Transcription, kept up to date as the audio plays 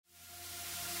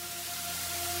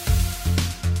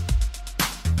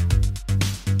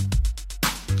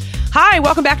Hi,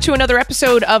 welcome back to another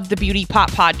episode of the Beauty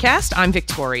Pop Podcast. I'm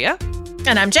Victoria.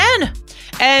 And I'm Jen.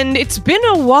 And it's been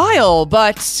a while,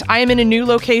 but I am in a new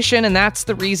location, and that's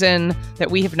the reason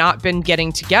that we have not been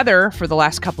getting together for the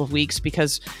last couple of weeks,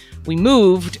 because we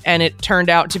moved, and it turned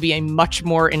out to be a much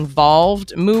more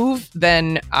involved move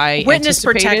than I Witness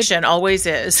anticipated. protection always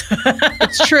is.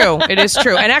 It's true. It is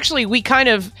true. And actually, we kind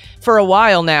of, for a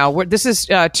while now, this is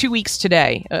 2 weeks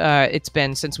today, it's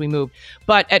been since we moved.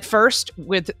 But at first,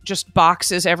 with just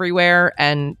boxes everywhere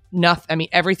and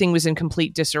everything was in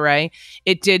complete disarray,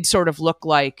 it did sort of look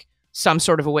like some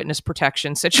sort of a witness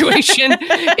protection situation.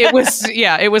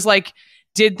 It was like,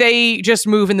 did they just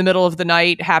move in the middle of the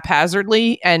night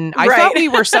haphazardly? And I thought we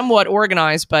were somewhat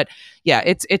organized, but yeah,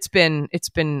 it's been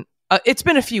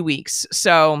a few weeks.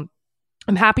 So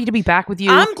I'm happy to be back with you.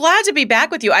 I'm glad to be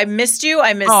back with you. I missed you.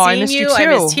 I missed seeing you. Too. I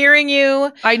missed hearing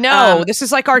you. I know. This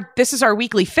is our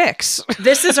weekly fix.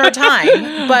 This is our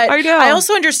time. But I know. I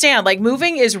also understand, like,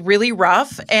 moving is really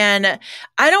rough, and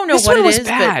I don't know what it is. This one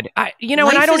was bad. And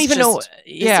I don't even know.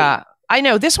 Yeah, I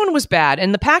know. This one was bad.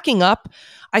 And the packing up,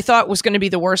 I thought was going to be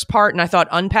the worst part, and I thought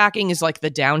unpacking is like the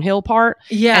downhill part.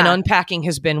 Yeah, and unpacking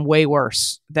has been way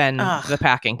worse than the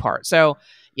packing part. So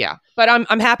yeah, but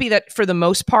I'm happy that for the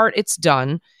most part it's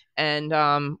done, and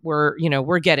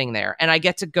we're getting there, and I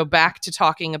get to go back to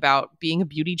talking about being a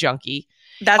beauty junkie.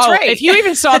 That's right. If you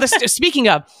even saw this, speaking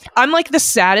of, I'm like the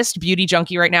saddest beauty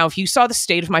junkie right now. If you saw the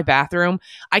state of my bathroom,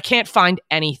 I can't find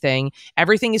anything.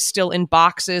 Everything is still in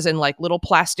boxes and like little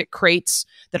plastic crates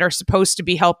that are supposed to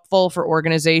be helpful for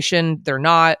organization. They're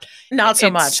not. Not so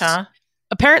much, huh?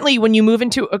 Apparently, when you move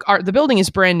into the building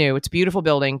is brand new. It's a beautiful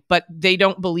building, but they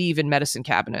don't believe in medicine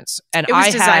cabinets. And it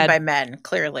was designed by men,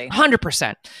 clearly.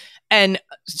 100%. And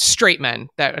straight men,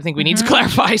 that I think we need to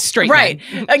clarify, straight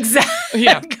men. Exactly.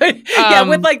 Yeah.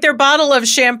 With like their bottle of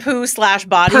shampoo /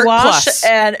 body Pert wash. Plus.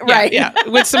 And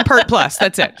with some Pert Plus.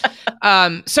 That's it.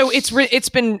 So it's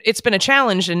been a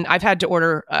challenge, and I've had to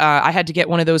order, I had to get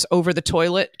one of those over the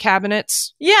toilet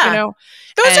cabinets. Yeah.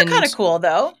 Those are kind of cool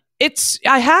though.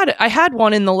 I had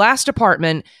one in the last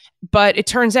apartment, but it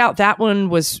turns out that one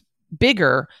was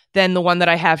bigger than the one that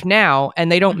I have now,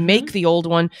 and they don't make the old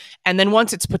one. And then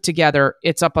once it's put together,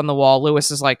 it's up on the wall.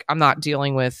 Lewis is like, I'm not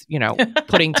dealing with,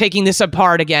 taking this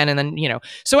apart again. And then,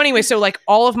 so anyway, so like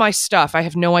all of my stuff, I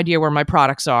have no idea where my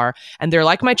products are, and they're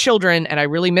like my children, and I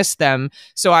really miss them.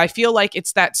 So I feel like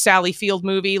it's that Sally Field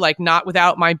movie, like Not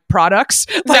Without My Products.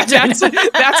 Like that's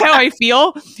how I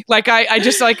feel. Like I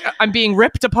just like, I'm being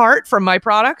ripped apart from my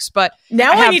products, but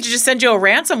now I need to just send you a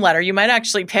ransom letter. You might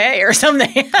actually pay or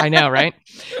something. I know, right?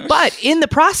 But in the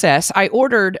process, I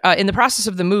ordered, in the process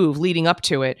of the move leading up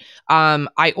to it,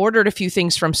 I ordered a few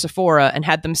things from Sephora and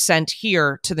had them sent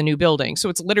here to the new building. So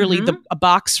it's literally a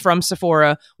box from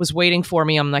Sephora was waiting for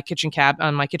me on my kitchen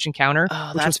counter.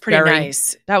 Oh, that's pretty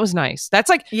nice. That was nice. That's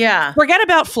like, forget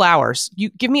about flowers. You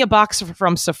give me a box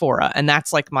from Sephora, and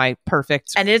that's like my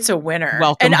perfect. And it's a winner.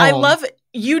 Welcome and home. I love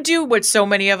you do what so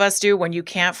many of us do when you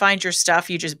can't find your stuff,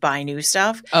 you just buy new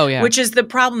stuff. Oh, yeah. Which is the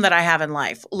problem that I have in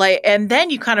life. Like, and then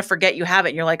you kind of forget you have it.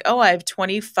 And you're like, oh, I have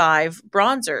 25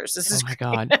 bronzers. This is my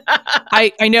God.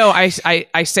 I know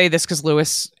I say this because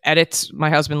my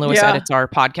husband Lewis edits our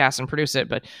podcast and produce it,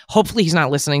 but hopefully he's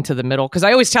not listening to the middle, because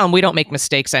I always tell him we don't make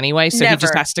mistakes anyway. So he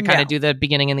just has to kind of do the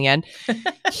beginning and the end.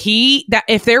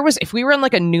 If we were in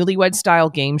like a newlywed style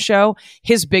game show,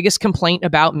 his biggest complaint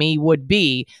about me would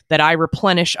be that I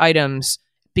replenish items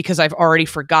because I've already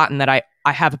forgotten that I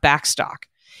have a backstock.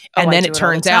 And then it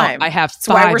turns out I have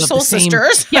 5 of the same.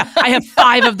 Sisters. I have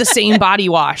 5 of the same body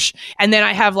wash, and then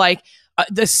I have like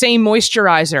the same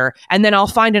moisturizer, and then I'll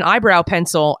find an eyebrow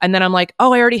pencil, and then I'm like,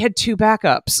 oh, I already had 2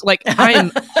 backups. Like, I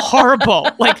am horrible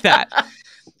like that.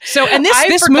 So, and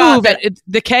this move,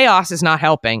 the chaos is not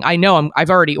helping. I know I've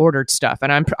already ordered stuff,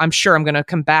 and I'm sure I'm going to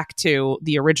come back to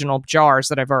the original jars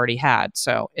that I've already had.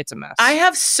 So it's a mess. I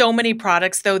have so many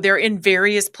products though. They're in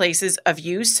various places of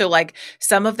use. So like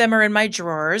some of them are in my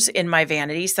drawers, in my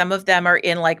vanity. Some of them are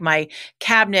in like my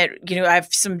cabinet. I have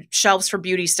some shelves for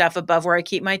beauty stuff above where I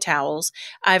keep my towels.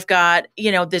 I've got,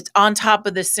 this on top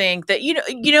of the sink that,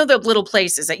 the little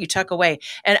places that you tuck away.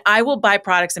 And I will buy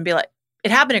products and be like, it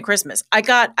happened at Christmas. I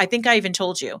think I even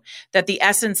told you that the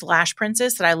Essence Lash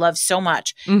Princess that I love so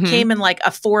much came in like a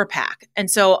 4-pack.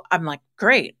 And so I'm like,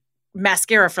 great,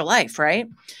 mascara for life, right?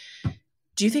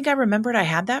 Do you think I remembered I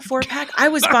had that 4-pack? I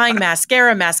was buying mascara.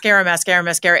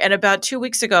 And about 2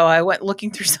 weeks ago, I went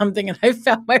looking through something and I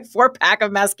found my 4-pack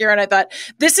of mascara. And I thought,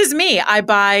 this is me. I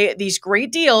buy these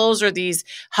great deals or these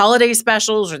holiday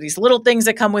specials or these little things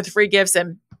that come with free gifts,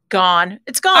 and gone.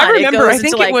 It's gone. I remember. I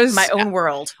think it was my own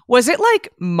world. Was it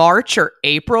like March or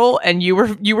April? And you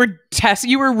were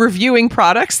you were reviewing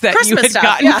products that Christmas you had stuff,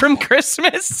 gotten from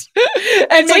Christmas.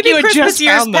 And maybe like Christmas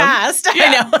years past.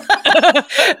 Yeah. I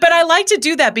know. But I like to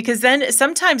do that because then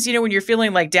sometimes, when you're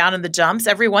feeling like down in the dumps,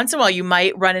 every once in a while you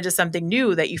might run into something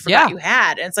new that you forgot you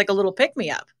had. And it's like a little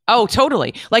pick-me-up. Oh,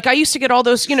 totally. Like I used to get all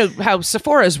those, how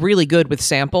Sephora is really good with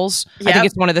samples. Yep. I think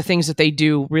it's one of the things that they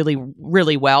do really,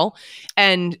 really well.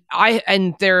 And I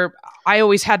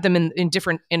always had them in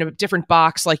a different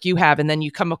box like you have. And then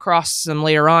you come across them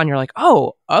later on. You're like,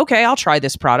 oh, okay, I'll try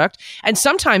this product. And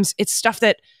sometimes it's stuff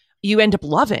that you end up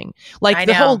loving. Like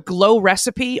the whole glow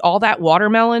recipe, all that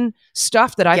watermelon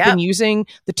stuff that I've been using,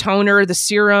 the toner, the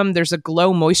serum, there's a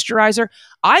glow moisturizer.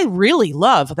 I really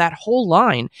love that whole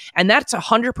line. And that's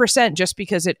 100% just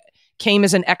because it came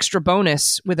as an extra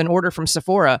bonus with an order from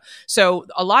Sephora. So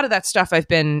a lot of that stuff I've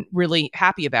been really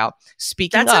happy about.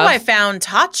 That's how I found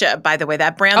Tatcha, by the way.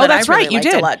 That brand that I really liked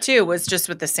a lot too was just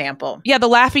with the sample. Yeah, the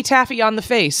Laffy Taffy on the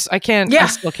face. I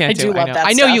still can't do it. Love that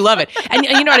I know you love it. And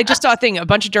you know what? I just saw a thing. A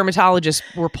bunch of dermatologists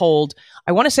were polled.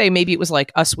 I want to say maybe it was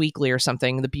like Us Weekly or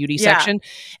something, the beauty section.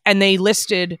 And they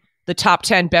listed the top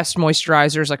 10 best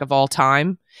moisturizers like of all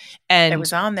time. And it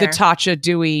was on there. The Tatcha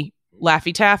Dewy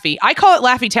Laffy Taffy. I call it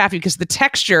Laffy Taffy because the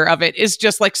texture of it is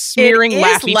just like smearing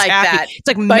Laffy Taffy. That. It's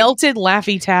like melted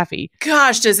Laffy Taffy.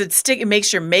 Gosh, does it stick? It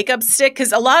makes your makeup stick.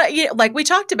 Because a lot of, like we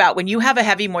talked about, when you have a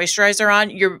heavy moisturizer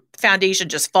on, your foundation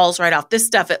just falls right off. This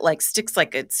stuff, it like sticks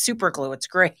like it's super glue. It's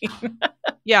great.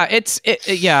 Yeah,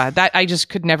 that I just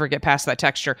could never get past that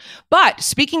texture. But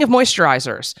speaking of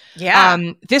moisturizers,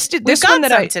 this one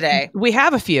that today we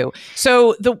have a few.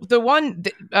 So the one.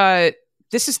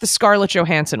 This is the Scarlett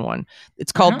Johansson one.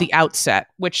 It's called the Outset,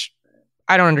 which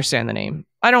I don't understand the name.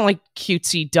 I don't like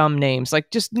cutesy, dumb names.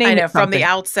 Like just name it from the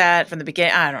outset, from the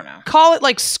beginning. I don't know. Call it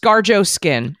like ScarJo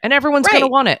Skin, and everyone's going to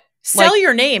want it. Sell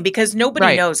your name because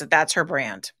nobody knows that that's her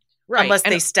brand. Right. Unless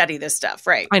they study this stuff.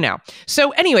 Right. I know.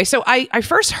 So anyway, I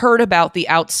first heard about the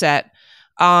Outset.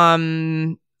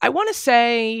 I want to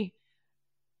say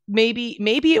maybe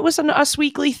it was an Us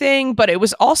Weekly thing, but it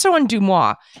was also on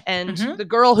Dumois. And the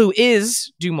girl who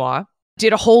is Dumois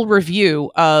did a whole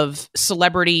review of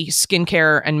celebrity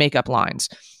skincare and makeup lines.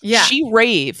 Yeah. She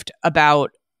raved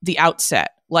about the Outset,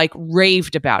 like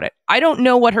raved about it. I don't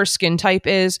know what her skin type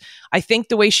is. I think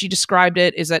the way she described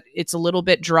it is that it's a little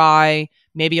bit dry,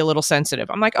 maybe a little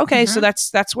sensitive. I'm like, okay, so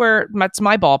that's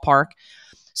my ballpark.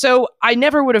 So I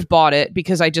never would have bought it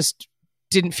because I just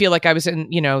didn't feel like I was in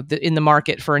the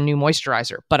market for a new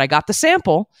moisturizer, but I got the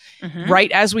sample right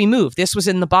as we moved. This was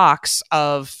in the box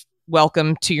of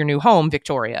welcome to your new home,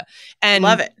 Victoria. And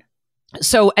love it.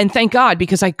 So, and thank God,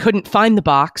 because I couldn't find the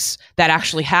box that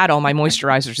actually had all my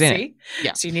moisturizers in it.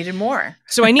 Yeah. So you needed more.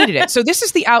 So I needed it. So this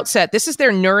is the Outset. This is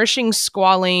their Nourishing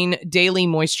Squalane Daily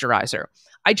Moisturizer.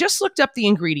 I just looked up the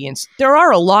ingredients. There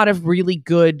are a lot of really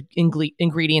good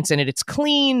ingredients in it. It's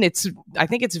clean. I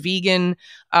think it's vegan.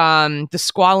 The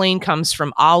squalane comes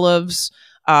from olives.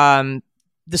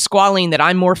 The squalane that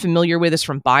I'm more familiar with is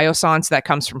from Biossance. That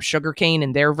comes from sugarcane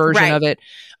and their version of it.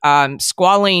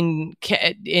 Squalane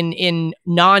in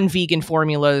non-vegan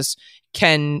formulas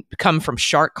can come from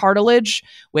shark cartilage,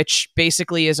 which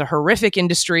basically is a horrific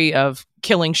industry of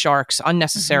killing sharks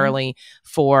unnecessarily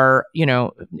for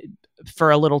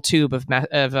a little tube of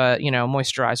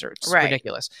moisturizer. It's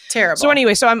ridiculous. Terrible. So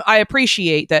anyway, I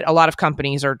appreciate that a lot of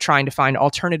companies are trying to find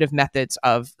alternative methods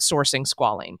of sourcing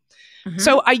squalane.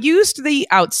 So I used the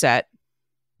Outset,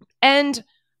 and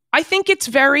I think it's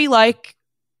very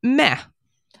meh.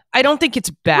 I don't think it's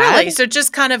bad. Really? So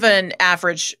just kind of an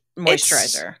average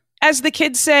moisturizer. As the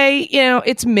kids say,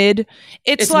 it's mid.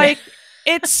 It's like mid.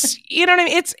 It's you know what I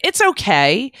mean? It's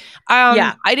okay.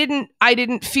 I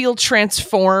didn't feel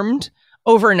transformed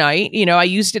overnight. I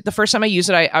used it the first time I used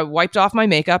it. I wiped off my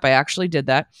makeup. I actually did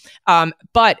that.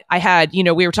 But I had,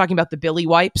 we were talking about the Billy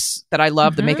wipes that I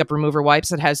love, the makeup remover wipes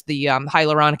that has the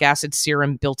hyaluronic acid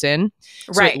serum built in.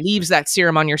 So it leaves that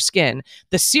serum on your skin.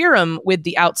 The serum with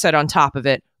the Outset on top of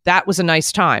it, that was a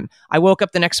nice time. I woke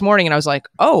up the next morning and I was like,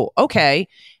 oh, okay.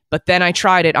 But then I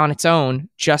tried it on its own,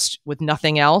 just with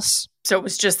nothing else. So it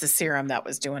was just the serum that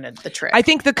was doing the trick. I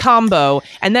think the combo.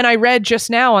 And then I read just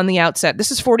now on the Outset,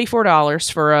 this is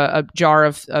 $44 for a jar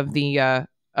of the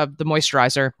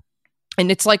moisturizer.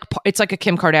 And it's like a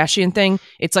Kim Kardashian thing.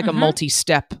 It's like a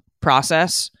multi-step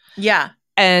process. Yeah.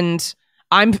 And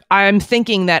I'm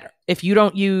thinking that if you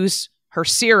don't use her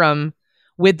serum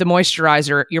with the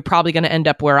moisturizer, you're probably going to end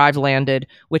up where I've landed,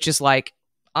 which is like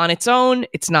on its own,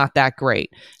 it's not that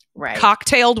great. Right.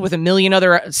 Cocktailed with a million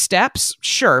other steps,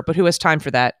 sure, but who has time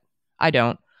for that? I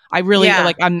don't. I really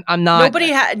like, I'm not.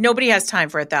 Nobody has time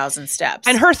for 1,000 steps.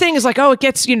 And her thing is like, oh, it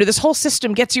gets, this whole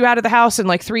system gets you out of the house in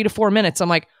like 3 to 4 minutes. I'm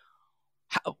like,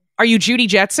 are you Judy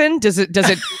Jetson? Is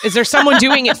there someone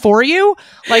doing it for you?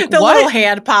 Like the little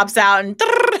hand pops out and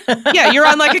yeah, you're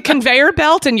on like a conveyor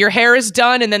belt and your hair is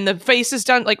done and then the face is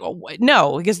done. Like,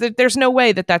 no, because there's no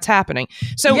way that's happening.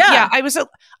 So yeah, I was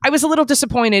a little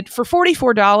disappointed. For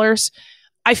 $44,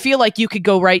 I feel like you could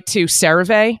go right to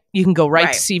CeraVe. You can go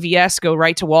right to CVS, go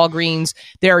right to Walgreens.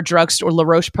 There are drugstore, La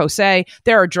Roche-Posay.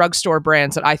 There are drugstore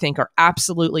brands that I think are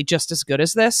absolutely just as good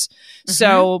as this. Mm-hmm.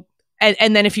 So,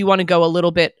 and then if you want to go a little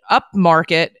bit up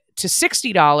market to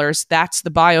 $60, that's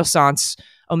the Biossance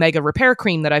Omega Repair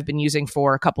Cream that I've been using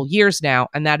for a couple years now,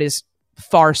 and that is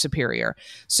far superior.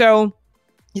 So,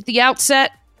 at the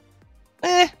outset,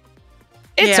 it's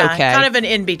okay. Kind of an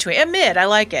in between, a mid. I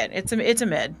like it. It's a mid. It's a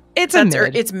mid.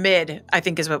 It's mid, I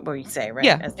think is what we say, right?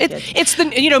 Yeah, it's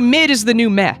the mid is the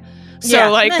new meh.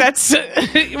 So that's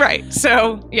right.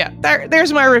 So yeah,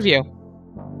 there's my review.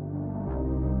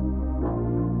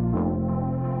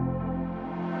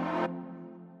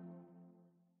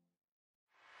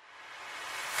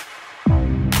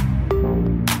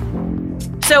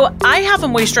 So I have a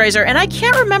moisturizer, and I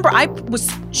can't remember. I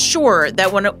was sure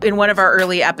that in one of our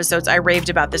early episodes, I raved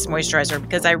about this moisturizer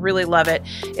because I really love it.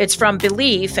 It's from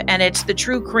Belief, and it's the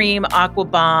True Cream Aqua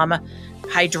Bomb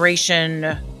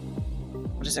Hydration.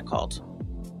 What is it called?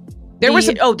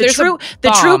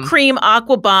 The True Cream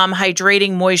Aqua Bomb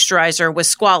Hydrating Moisturizer with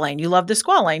squalane. You love the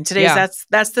squalane. Today's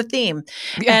that's the theme,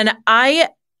 and I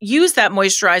use that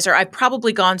moisturizer. I've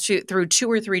probably gone through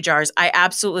 2 or 3 jars. I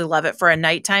absolutely love it for a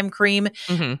nighttime cream.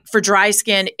 Mm-hmm. For dry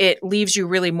skin, it leaves you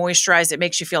really moisturized. It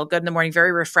makes you feel good in the morning,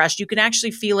 very refreshed. You can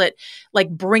actually feel it like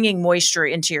bringing moisture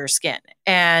into your skin.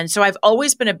 And so I've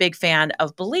always been a big fan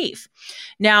of Belief.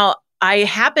 Now, I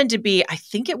happened to be, I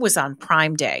think it was on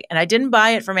Prime Day, and I didn't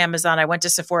buy it from Amazon. I went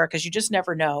to Sephora because you just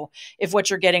never know if what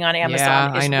you're getting on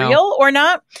Amazon is real or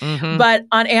not. Mm-hmm. But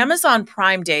on Amazon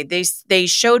Prime Day, they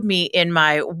showed me in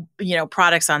my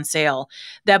products on sale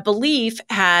that Belief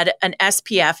had an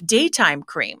SPF daytime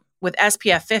cream with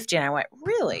SPF 50, and I went,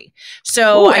 really?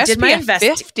 So I did my SPF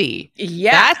 50.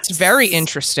 Yeah, that's very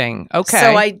interesting. Okay,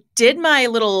 so I did my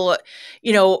little,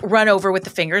 run over with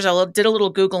the fingers. I did a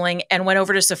little Googling and went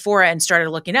over to Sephora and started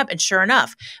looking up. And sure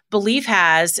enough, Belief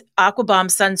has Aqua Bomb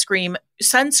sunscreen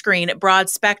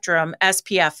broad spectrum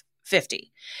SPF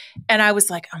 50. And I was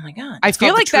like, oh my God. I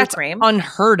feel like that's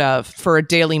unheard of for a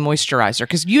daily moisturizer,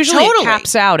 because usually it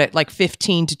caps out at like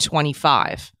 15 to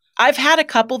 25. I've had a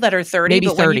couple that are 30, maybe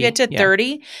but 30, when you get to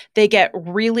 30, they get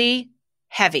really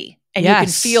heavy and you can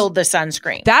feel the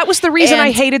sunscreen. That was the reason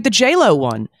I hated the JLo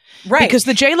one. Right. Because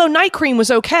the JLo night cream was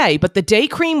okay, but the day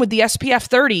cream with the SPF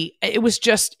 30, it was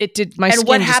just, my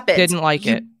skin just didn't like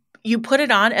it. You put it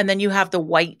on and then you have the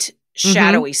white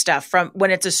shadowy stuff from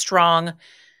when it's a strong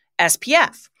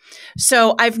SPF.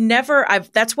 So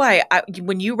that's why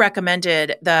when you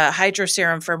recommended the Hydro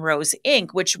Serum from Rose Inc.,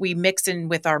 which we mix in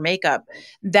with our makeup,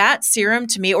 that serum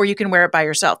to me, or you can wear it by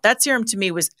yourself, that serum to me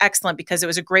was excellent because it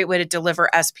was a great way to deliver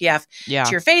SPF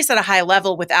to your face at a high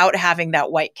level without having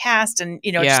that white cast and,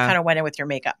 just kind of went in with your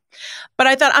makeup. But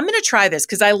I thought I'm going to try this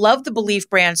because I love the Belief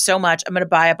brand so much. I'm going to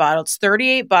buy a bottle. It's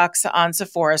 $38 on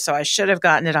Sephora, so I should have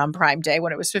gotten it on Prime Day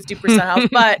when it was 50%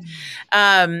 off.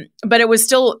 But it was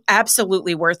still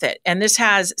absolutely worth it. And this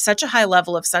has such a high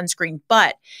level of sunscreen.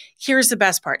 But here's the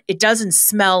best part: it doesn't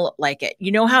smell like it.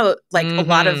 You know how a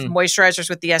lot of moisturizers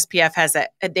with the SPF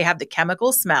they have the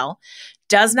chemical smell.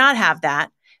 Does not have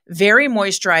that. Very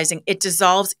moisturizing. It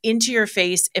dissolves into your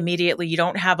face immediately. You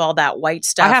don't have all that white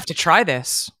stuff. I have to try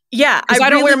this. Yeah, because I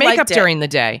don't wear makeup during the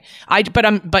day.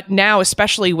 But now,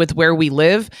 especially with where we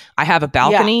live, I have a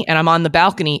balcony and I'm on the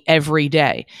balcony every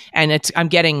day, and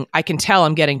I can tell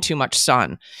I'm getting too much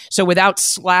sun. So without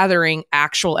slathering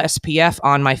actual SPF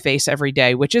on my face every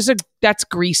day, that's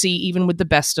greasy even with the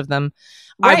best of them,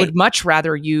 I would much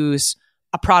rather use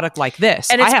a product like this.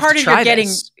 And it's part of your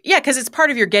because it's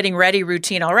part of your getting ready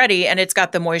routine already, and it's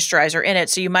got the moisturizer in it.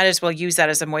 So you might as well use that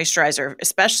as a moisturizer,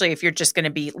 especially if you're just going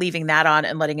to be leaving that on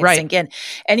and letting it sink in.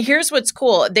 And here's what's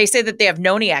cool. They say that they have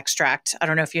noni extract. I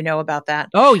don't know if you know about that.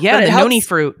 Oh, yeah, the noni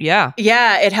fruit. Yeah.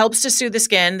 Yeah, it helps to soothe the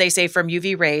skin, they say, from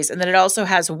UV rays. And then it also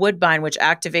has woodbine, which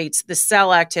activates the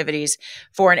cell activities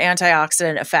for an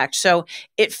antioxidant effect. So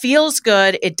it feels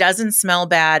good. It doesn't smell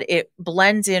bad. It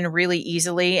blends in really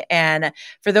easily. And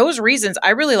for those reasons,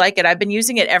 I really like it. I've been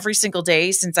using it every single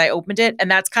day since I opened it. And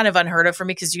that's kind of unheard of for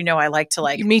me because, I like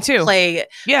to me too. Play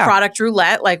product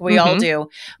roulette like we all do.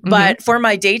 But for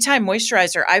my daytime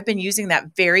moisturizer, I've been using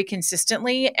that very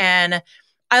consistently and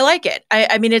I like it.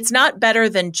 I mean, it's not better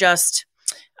than just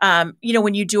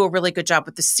when you do a really good job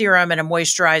with the serum and a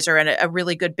moisturizer and a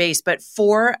really good base. But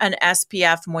for an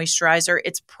SPF moisturizer,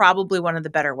 it's probably one of the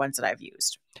better ones that I've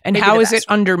used. And Maybe how is it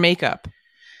under makeup?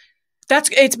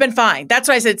 It's been fine. That's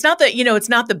why I said it's not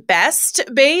the best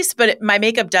base, but my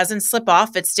makeup doesn't slip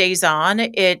off. It stays on.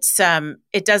 It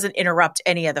doesn't interrupt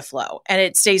any of the flow, and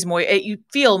it stays you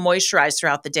feel moisturized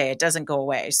throughout the day. It doesn't go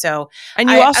away. So, and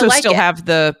you also still have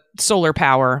the solar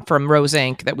power from Rose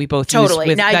Inc. that we both use.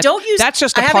 With, now, I don't use. That's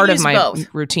just a part of my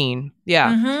routine.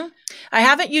 Yeah. Mm-hmm. I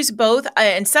haven't used both,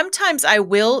 and sometimes I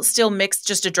will still mix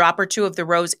just a drop or two of the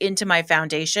Rose into my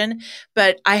foundation,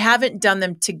 but I haven't done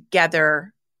them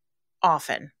together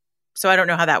often. So I don't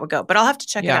know how that would go, but I'll have to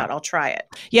check it out. I'll try it.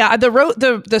 Yeah.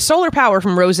 The solar power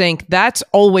from Rose Inc., that's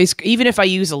always, even if I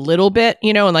use a little bit,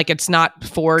 and like it's not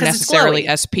for necessarily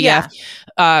SPF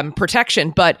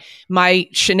protection, but my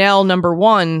Chanel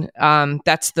No.1,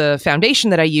 that's the foundation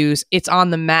that I use. It's on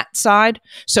the matte side.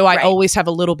 So I always have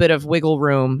a little bit of wiggle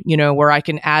room, where I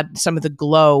can add some of the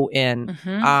glow in.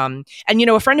 Mm-hmm. And,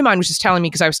 a friend of mine was just telling me,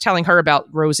 because I was telling her about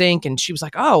Rose Inc., and she was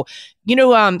like, oh,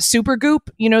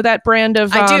 Supergoop, that brand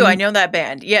of... I do. I know that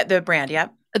band. Yeah, the brand.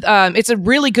 Yep. It's a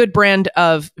really good brand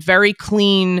of very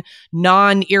clean,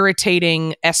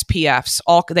 non-irritating SPFs.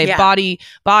 They have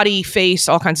body, face,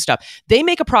 all kinds of stuff. They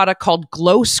make a product called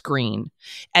Glow Screen,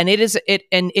 and it's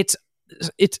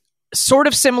sort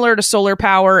of similar to solar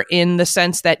power in the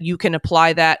sense that you can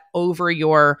apply that over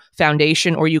your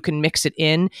foundation, or you can mix it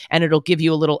in, and it'll give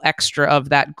you a little extra of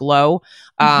that glow.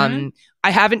 Mm-hmm. I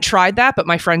haven't tried that, but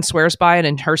my friend swears by it,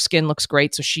 and her skin looks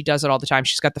great, so she does it all the time.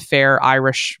 She's got the fair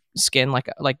Irish skin like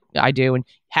I do, and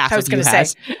half of you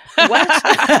has. What?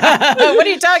 What are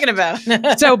you talking about?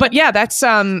 So, but yeah, that's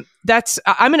I'm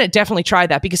going to definitely try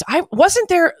that, because I wasn't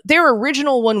their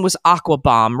original one was Aqua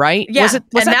Bomb, right? Yeah, was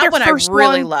that one I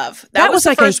really love. That was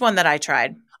the first one that I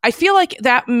tried. I feel like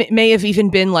that may have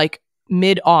even been like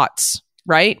mid-aughts,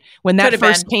 right? When that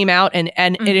first came out, and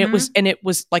mm-hmm. it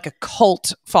was like a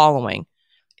cult following.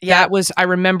 Yeah, I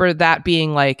remember that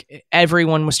being like,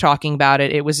 everyone was talking about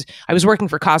it. I was working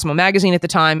for Cosmo magazine at the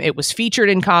time. It was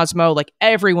featured in Cosmo. Like,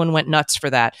 everyone went nuts for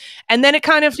that. And then it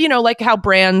kind of, like how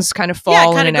brands kind of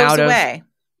fall in and out of. Away.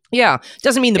 Yeah.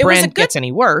 Doesn't mean the brand gets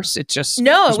any worse. It's just more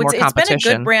competition. It's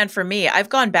been a good brand for me. I've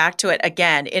gone back to it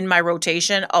again in my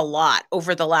rotation a lot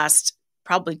over the last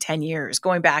probably 10 years,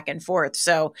 going back and forth.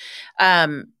 So,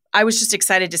 I was just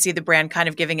excited to see the brand kind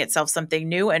of giving itself something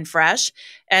new and fresh,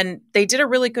 and they did a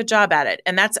really good job at it.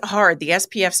 And that's hard. The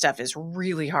SPF stuff is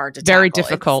really hard to tackle. Very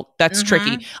difficult. That's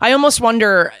tricky. I almost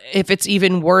wonder if it's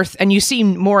even worth, and you see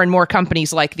more and more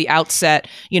companies like the Outset,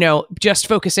 just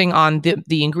focusing on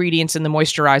the ingredients in the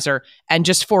moisturizer and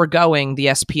just foregoing the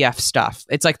SPF stuff.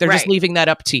 It's like they're just leaving that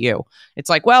up to you. It's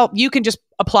like, well, you can just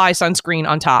apply sunscreen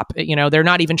on top. They're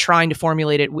not even trying to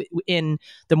formulate it in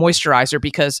the moisturizer,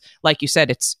 because, like you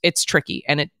said, it's tricky,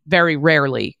 and it very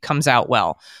rarely comes out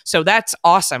well. So that's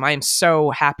awesome. I am so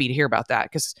happy to hear about that,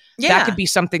 because that could be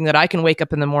something that I can wake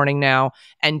up in the morning now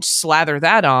and slather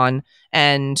that on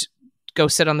and go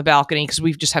sit on the balcony, because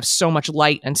we just have so much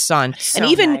light and sun. So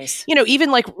and even, nice.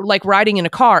 Even like riding in a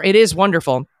car, it is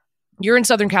wonderful. You're in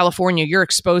Southern California, you're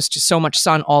exposed to so much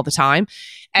sun all the time.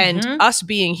 And us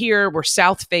being here, we're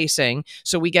south facing,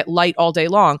 so we get light all day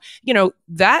long.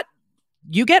 That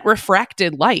you get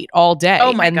refracted light all day.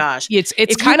 Oh my gosh. It's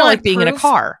kind of like being in a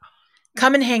car.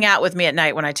 Come and hang out with me at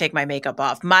night when I take my makeup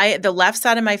off. The left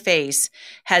side of my face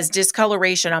has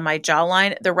discoloration on my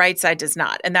jawline. The right side does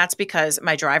not. And that's because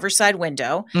my driver's side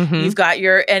window, you've got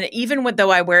and even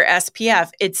though I wear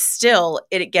SPF,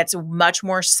 it gets much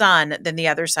more sun than the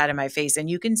other side of my face. And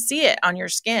you can see it on your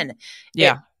skin.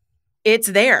 Yeah. It's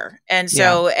there. And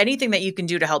so anything that you can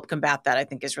do to help combat that, I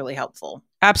think, is really helpful.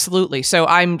 Absolutely. So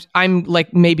I'm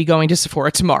like maybe going to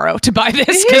Sephora tomorrow to buy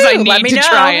this, because I need to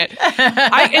try it.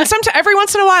 And sometimes, every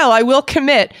once in a while, I will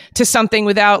commit to something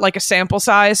without like a sample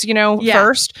size,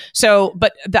 first. So,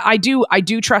 but I do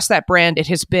trust that brand. It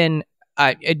has been,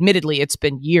 admittedly, it's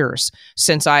been years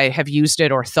since I have used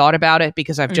it or thought about it,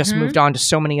 because I've just moved on to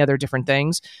so many other different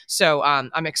things. So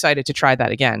I'm excited to try that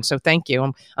again. So thank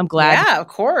you. I'm glad. Yeah, of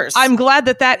course. I'm glad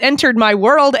that entered my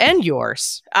world and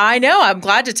yours. I know. I'm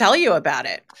glad to tell you about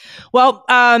it. Well,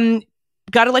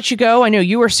 got to let you go. I know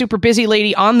you are a super busy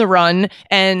lady on the run.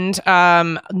 And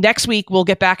next week, we'll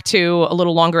get back to a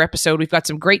little longer episode. We've got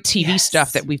some great TV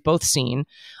stuff that we've both seen.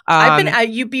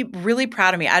 You'd be really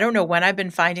proud of me. I don't know when I've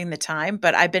been finding the time,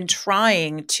 but I've been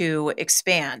trying to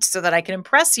expand so that I can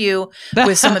impress you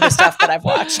with some of the stuff that I've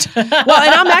watched. Well,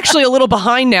 and I'm actually a little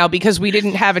behind now because we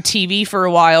didn't have a TV for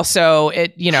a while. So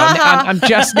I'm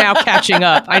just now catching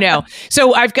up. I know.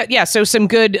 So I've got, so some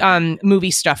good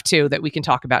movie stuff too that we can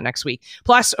talk about next week.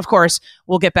 Plus, of course,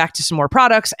 we'll get back to some more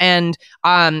products. And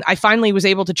I finally was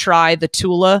able to try the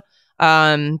Tula.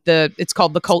 It's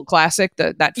called the Cult Classic,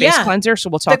 that face cleanser. So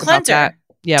we'll talk about that.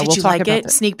 Yeah, we'll talk about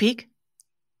it. Sneak peek.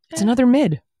 It's another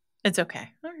mid. It's okay.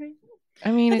 All right.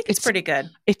 I mean, it's pretty good.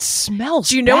 It smells.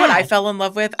 Do you know what I fell in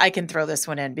love with? I can throw this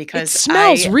one in because it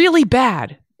smells really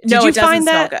bad. No, it doesn't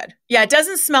smell good. Yeah, it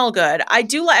doesn't smell good. I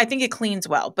think it cleans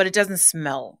well, but it doesn't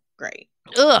smell great.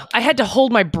 Ugh, I had to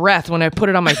hold my breath when I put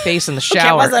it on my face in the shower.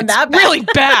 Okay, it wasn't that bad. Really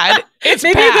bad. It's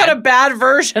Maybe bad. You got a bad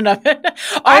version of it.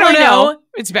 I don't know.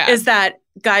 It's bad. Is that,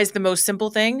 guys, the most simple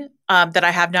thing that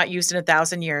I have not used in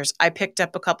 1,000 years, I picked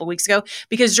up a couple weeks ago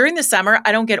because during the summer,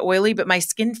 I don't get oily, but my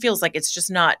skin feels like it's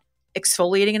just not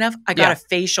exfoliating enough. I got a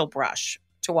facial brush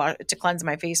to cleanse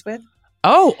my face with.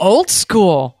 Oh, old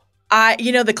school.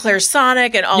 The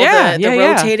Clarisonic and all the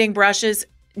rotating brushes.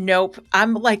 Nope.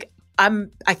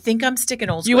 I think I'm sticking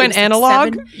old school. You went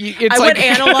analog? I went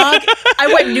analog.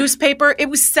 I went newspaper. It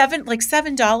was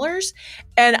 $7.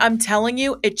 And I'm telling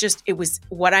you, it was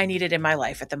what I needed in my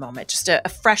life at the moment. Just a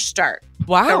fresh start.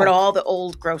 Wow. Got rid of all the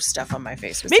old gross stuff on my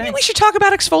face. Maybe we should talk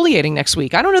about exfoliating next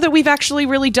week. I don't know that we've actually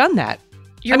really done that.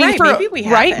 You're right. Maybe we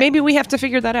have. Right? Maybe we have to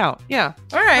figure that out. Yeah.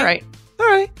 All right.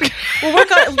 We'll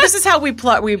work on. This is how we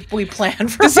plan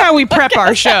for. This is how we prep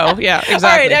our show. Yeah, exactly.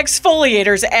 All right,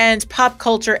 exfoliators and pop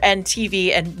culture and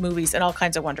TV and movies and all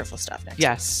kinds of wonderful stuff next.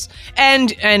 Yes,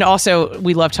 and also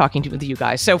we love talking with you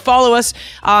guys. So follow us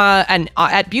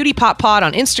at Beauty Pop Pod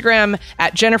on Instagram,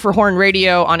 at Jennifer Horn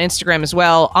Radio on Instagram as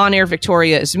well. On Air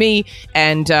Victoria is me,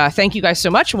 and thank you guys so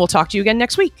much, and we'll talk to you again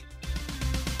next week.